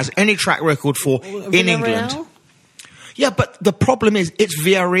Pellegrini has any track record for in England. Yeah, but the problem is it's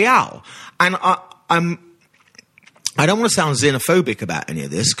Villarreal. And I don't want to sound xenophobic about any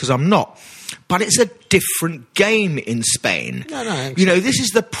of this, because I'm not. But it's a different game in Spain. No. This is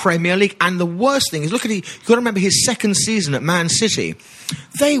the Premier League. And the worst thing is, you've got to remember his second season at Man City.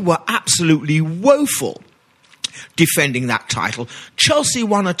 They were absolutely woeful defending that title. Chelsea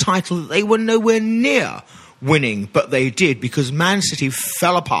won a title that they were nowhere near winning, but they did, because Man City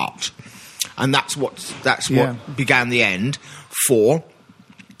fell apart. And that's what began the end for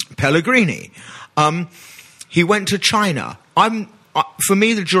Pellegrini. He went to China. For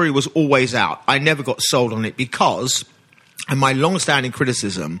me, the jury was always out. I never got sold on it because, and my long-standing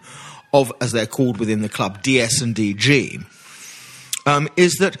criticism of, as they're called within the club, DS and DG,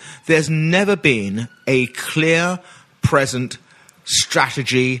 is that there's never been a clear, present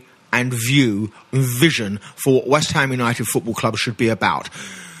strategy and view, vision for what West Ham United Football Club should be about.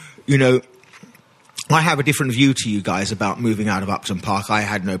 I have a different view to you guys about moving out of Upton Park. I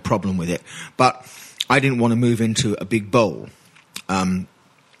had no problem with it. But I didn't want to move into a big bowl. And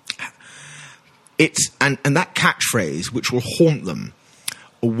that catchphrase, which will haunt them,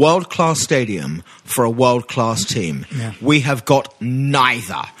 a world-class stadium for a world-class team. Yeah. We have got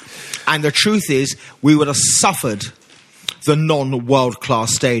neither. And the truth is, we would have suffered the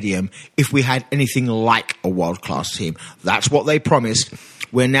non-world-class stadium if we had anything like a world-class team. That's what they promised.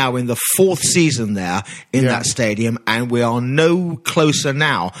 We're now in the fourth season there in that stadium, and we are no closer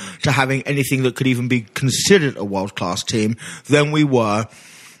now to having anything that could even be considered a world-class team than we were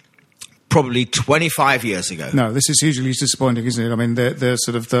probably 25 years ago. No, this is hugely disappointing, isn't it? I mean, they're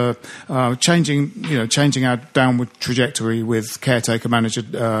sort of changing our downward trajectory with caretaker manager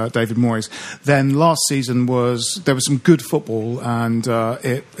David Moyes. Then last season there was some good football, and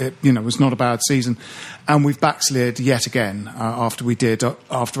it was not a bad season. And we've backslid yet again after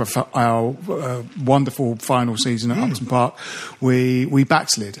our wonderful final season at Upton Park. We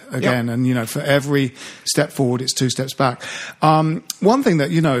backslid again, and for every step forward, it's 2 steps back. One thing that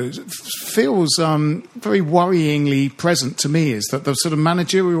feels very worryingly present to me is that the sort of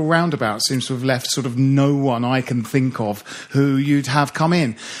managerial roundabout seems to have left sort of no one I can think of who you'd have come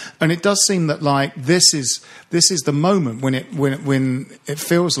in, and it does seem that like this is the moment when it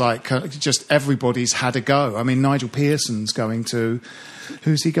feels like just everybody's had a go. I mean, Nigel Pearson's going to.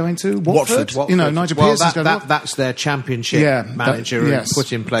 Who's he going to? Watford. Nigel Pearson's going to. That's their championship manager who's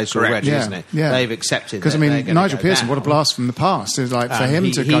put in place already, isn't it? Yeah. They've accepted. Because Nigel Pearson, what a blast from the past! It's like for him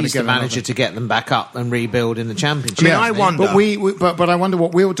to kind of get the manager to get them back up and rebuild in the championship. I wonder, but I wonder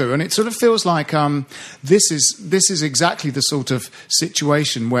what we'll do, and it sort of feels like this is exactly the sort of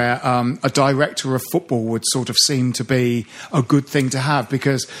situation where a director of football would sort of seem to be a good thing to have,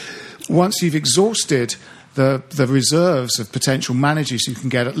 because once you've exhausted the reserves of potential managers you can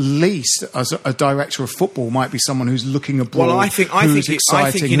get, at least as a director of football might be someone who's looking abroad. Well, I think you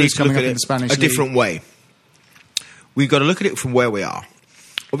need to look at it a different way. We've got to look at it from where we are.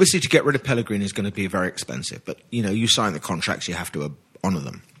 Obviously, to get rid of Pellegrini is going to be very expensive, but you sign the contracts, you have to honour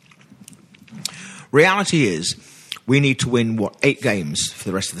them. Reality is, we need to win 8 games for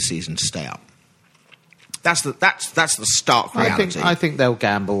the rest of the season to stay up. That's the stark reality. I think they'll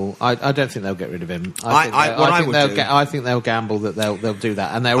gamble. I don't think they'll get rid of him. I think they'll gamble that they'll do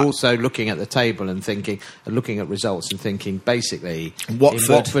that, and they're also looking at the table and looking at results and thinking, basically,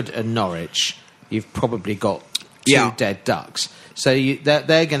 Watford and Norwich, you've probably got 2 dead ducks. So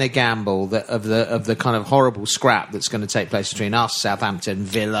they're going to gamble that of the kind of horrible scrap that's going to take place between us, Southampton,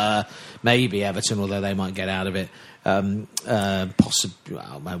 Villa, maybe Everton, although they might get out of it. Possibly,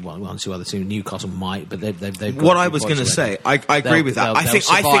 one or two other teams. Newcastle might, but they've got. What I was going to say, I agree with that. I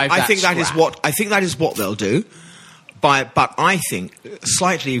think that is what they'll do. But I think a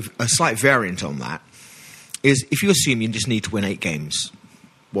slight variant on that is if you assume you just need to win 8 games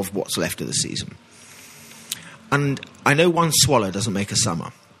of what's left of the season. And I know one swallow doesn't make a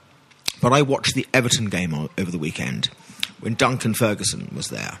summer, but I watched the Everton game over the weekend when Duncan Ferguson was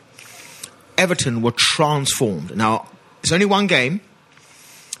there. Everton were transformed. Now, it's only 1 game,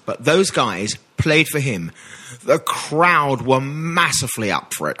 but those guys played for him. The crowd were massively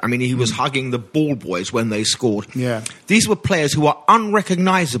up for it. I mean, he was hugging the ball boys when they scored. Yeah. These were players who are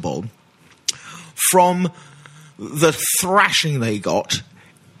unrecognisable from the thrashing they got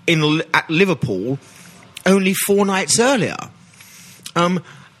at Liverpool only 4 nights earlier.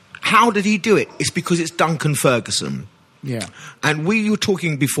 How did he do it? It's because it's Duncan Ferguson. Yeah. And we were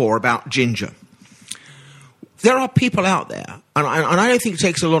talking before about Ginger. There are people out there, and I don't think it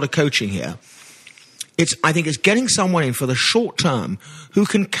takes a lot of coaching here. I think it's getting someone in for the short term who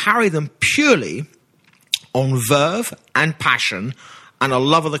can carry them purely on verve and passion and a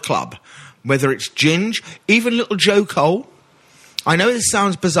love of the club. Whether it's Ginge, even little Joe Cole. I know this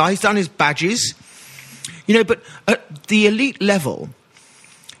sounds bizarre. He's done his badges. But at the elite level,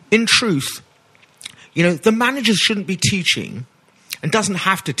 in truth, the managers shouldn't be teaching, and doesn't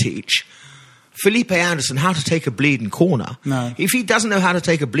have to teach, Felipe Anderson how to take a bleeding corner. No. If he doesn't know how to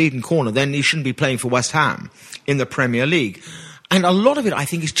take a bleeding corner, then he shouldn't be playing for West Ham in the Premier League. And a lot of it, I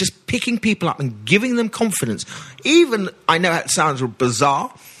think, is just picking people up and giving them confidence. Even, I know it sounds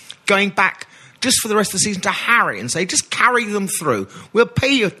bizarre, going back just for the rest of the season to Harry and say, just carry them through. We'll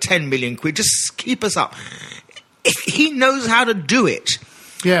pay you 10 million quid. Just keep us up. He knows how to do it.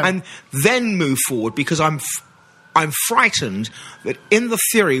 Yeah. And then move forward, because I'm frightened that in the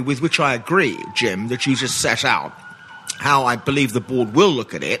theory with which I agree, Jim, that you just set out, how I believe the board will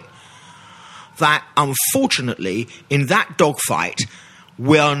look at it, that unfortunately in that dogfight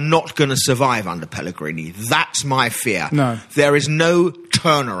we are not going to survive under Pellegrini. That's my fear. No. There is no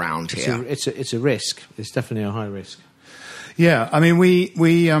turnaround here. It's a risk. It's definitely a high risk. Yeah, I mean,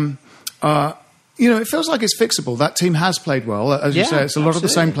 it feels like it's fixable. That team has played well. As you say, it's a lot of the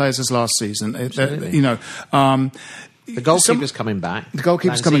same players as last season. The goalkeeper's coming back. The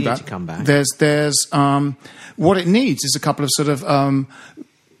goalkeeper's coming back. To come back. There's what it needs is a couple of sort of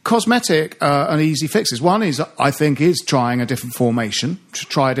cosmetic and easy fixes. One is, I think, is trying a different formation. To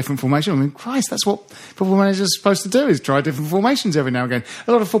try a different formation. I mean, Christ, that's what football managers are supposed to do, is try different formations every now and again.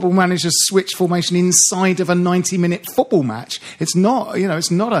 A lot of football managers switch formation inside of a 90-minute football match. It's not,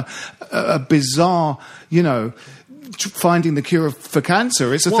 it's not a bizarre, finding the cure for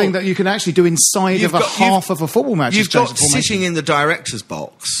cancer. It's a thing that you can actually do inside of half of a football match. You've got sitting in the director's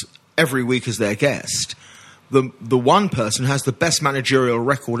box every week as their guest. The one person has the best managerial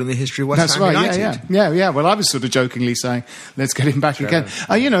record in the history of West Ham United. Yeah. Well, I was sort of jokingly saying, let's get him back again.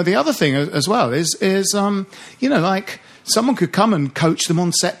 The other thing as well is like someone could come and coach them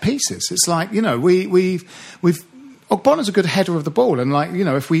on set pieces. It's like, we've Ogbonna's a good header of the ball, and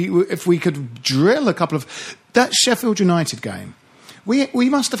if we could drill a couple of that Sheffield United game, we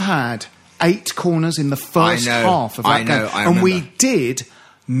must have had 8 corners in the first half of that game, and we did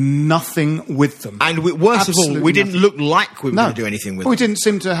nothing with them. And worst of all, we didn't look like we were going to do anything with them. We didn't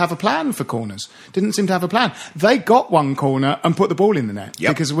seem to have a plan for corners. Didn't seem to have a plan. They got one corner and put the ball in the net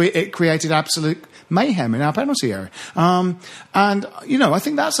because it created absolute mayhem in our penalty area. I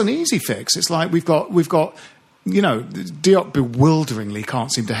think that's an easy fix. It's like we've got. Diop bewilderingly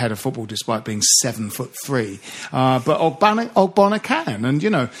can't seem to head a football despite being 7'3", but Ogbonna can, and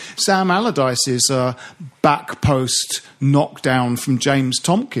Sam Allardyce's back post knockdown from James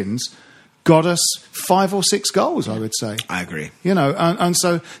Tompkins got us 5 or 6 goals. I would say. I agree. And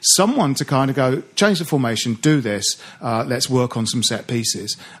so someone to kind of go change the formation, do this, let's work on some set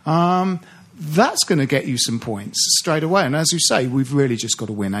pieces. That's going to get you some points straight away. And as you say, we've really just got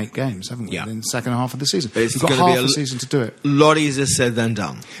to win 8 games, haven't we, in the second half of the season? We've got half the season to do it. A lot easier said than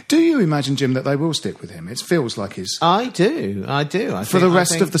done. Do you imagine, Jim, that they will stick with him? It feels like his... I do. For the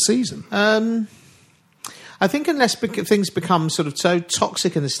rest of the season? I think unless things become sort of so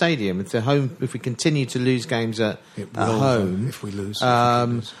toxic in the stadium, if we continue to lose games at home... If we lose.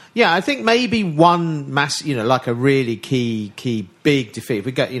 I think maybe one like a really key big defeat.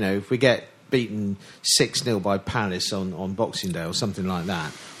 If we get beaten 6-0 by Palace on Boxing Day or something like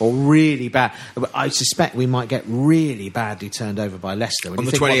that, or really bad. I suspect we might get really badly turned over by Leicester. On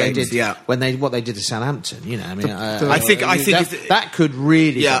the 28th, what they did to Southampton. I think that could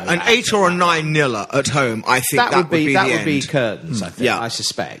really an 8 or a 9-0 at home. I think that would be curtains. I think. I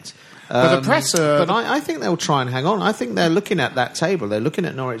suspect. But the press but I think they'll try and hang on. I think they're looking at that table. They're looking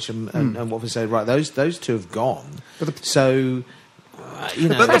at Norwich and what we say. Right, those 2 have gone.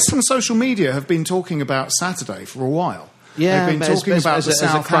 The press and social media have been talking about Saturday for a while. Yeah, they've been talking about the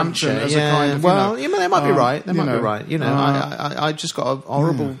Southampton as a kind of. Well, they might be right. They might be right. I just got a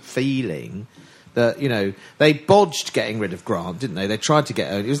horrible feeling that they bodged getting rid of Grant, didn't they? They tried to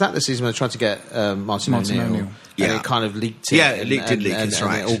get. Was that the season when they tried to get Martin O'Neill? And it kind of leaked. Yeah, it leaked. That's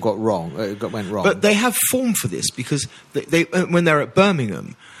right. And it all got wrong. It went wrong. But they have form for this because they when they're at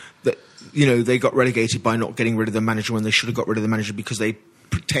Birmingham. They got relegated by not getting rid of the manager when they should have got rid of the manager because they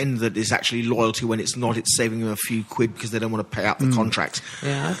pretend that it's actually loyalty when it's not. It's saving them a few quid because they don't want to pay out the contracts.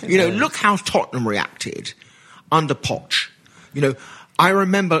 Yeah, I think look how Tottenham reacted under Poch. I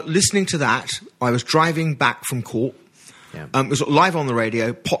remember listening to that. I was driving back from court. Yeah. It was live on the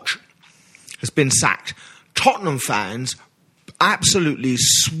radio. Poch has been sacked. Tottenham fans absolutely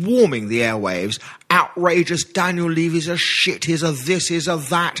swarming the airwaves. Outrageous. Daniel Levy's a shit. He's a this. He's a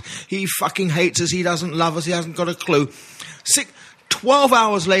that. He fucking hates us. He doesn't love us. He hasn't got a clue. 12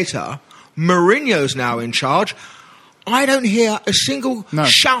 hours later, Mourinho's now in charge. I don't hear a single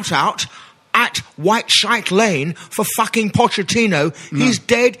shout out at White Shite Lane for fucking Pochettino. No. He's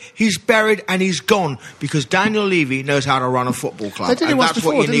dead, he's buried, and he's gone because Daniel Levy knows how to run a football club. And that's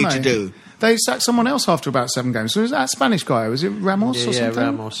what you need to do. They sacked someone else after about 7 games. So was that Spanish guy? Was it Ramos or something? Yeah,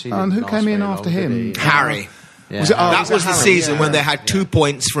 Ramos. And who came in after him? Harry. Yeah. That was the season when they had 2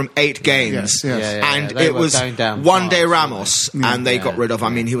 points from 8 games. Yes. And it was one day Ramos, and they got rid of. I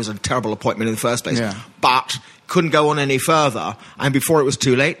mean, he was a terrible appointment in the first place. Yeah. But couldn't go on any further, and before it was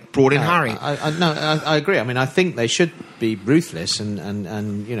too late, brought in Harry. I agree. I mean, I think they should be ruthless, and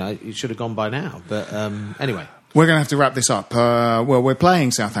it should have gone by now. But anyway. We're going to have to wrap this up. We're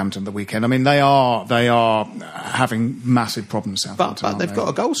playing Southampton the weekend. I mean, they are having massive problems, Southampton. But they've got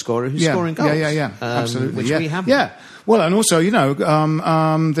a goal scorer who's scoring goals. Yeah, absolutely. Which we haven't. Yeah. Well, and also,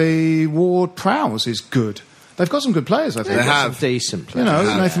 the Ward-Prowse is good. They've got some good players, I think. They have some decent players.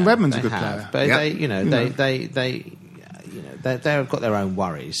 Nathan Redmond's a good player. But they've got their own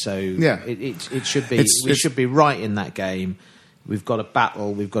worries. So it should be. We should be right in that game. We've got to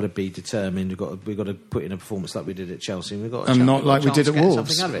battle. We've got to be determined. We've got to put in a performance like we did at Chelsea. And we've got not like we did at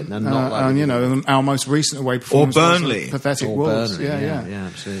Wolves. Our most recent away performance, or Burnley, pathetic Wolves. Burnley, yeah,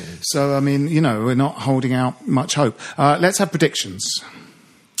 absolutely. So I mean, we're not holding out much hope. Let's have predictions.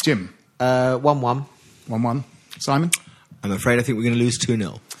 Jim, 1-1. 1-1. Simon, I'm afraid I think we're going to lose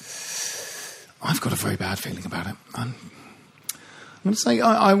 2-0. I've got a very bad feeling about it. I'm going to say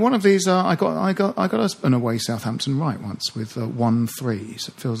one of these. I got an away Southampton right once with 1-3.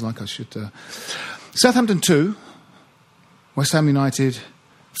 So it feels like I should. Southampton 2, West Ham United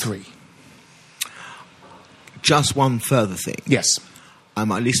 3. Just one further thing. Yes.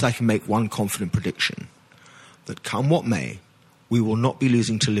 At least I can make one confident prediction, that come what may, we will not be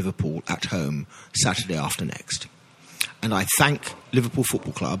losing to Liverpool at home Saturday after next. And I thank Liverpool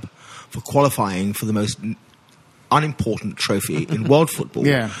Football Club for qualifying for the most unimportant trophy in world football,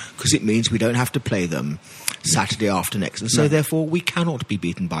 because it means we don't have to play them Saturday after next. And so, therefore, we cannot be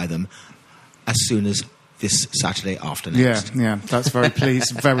beaten by them as soon as this Saturday after next. Yeah, that's very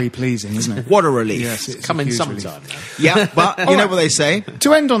pleasing, isn't it? What a relief. Yes, it's coming sometime. Yeah, but you know what they say.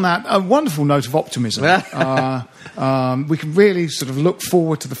 To end on that, a wonderful note of optimism. We can really sort of look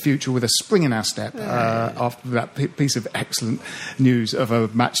forward to the future with a spring in our step after that piece of excellent news of a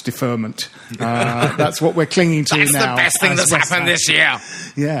match deferment. That's what we're clinging to now. That's the best thing that's happened this year.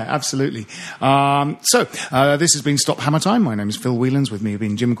 Yeah, absolutely. So this has been Stop Hammer Time. My name is Phil Whelans. With me have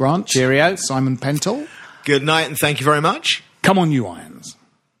been Jim Grant. Cheerio. Simon Pentel. Good night and thank you very much. Come on, you Irons.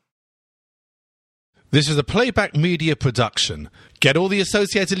 This is a Playback Media production. Get all the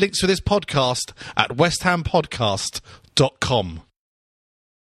associated links for this podcast at westhampodcast.com.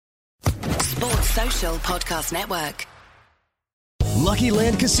 Sports Social Podcast Network. Lucky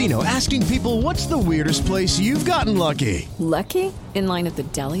Land Casino, asking people, what's the weirdest place you've gotten lucky? Lucky? In line at the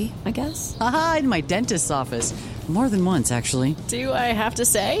deli, I guess? Aha, in my dentist's office. More than once, actually. Do I have to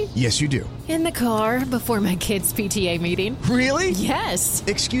say? Yes, you do. In the car before my kids' PTA meeting. Really? Yes.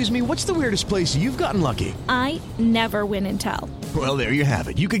 Excuse me, what's the weirdest place you've gotten lucky? I never win and tell. Well, there you have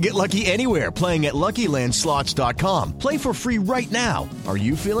it. You can get lucky anywhere, playing at LuckyLandSlots.com. Play for free right now. Are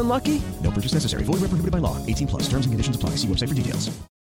you feeling lucky? No purchase necessary. Void where prohibited by law. 18+. Terms and conditions apply. See website for details.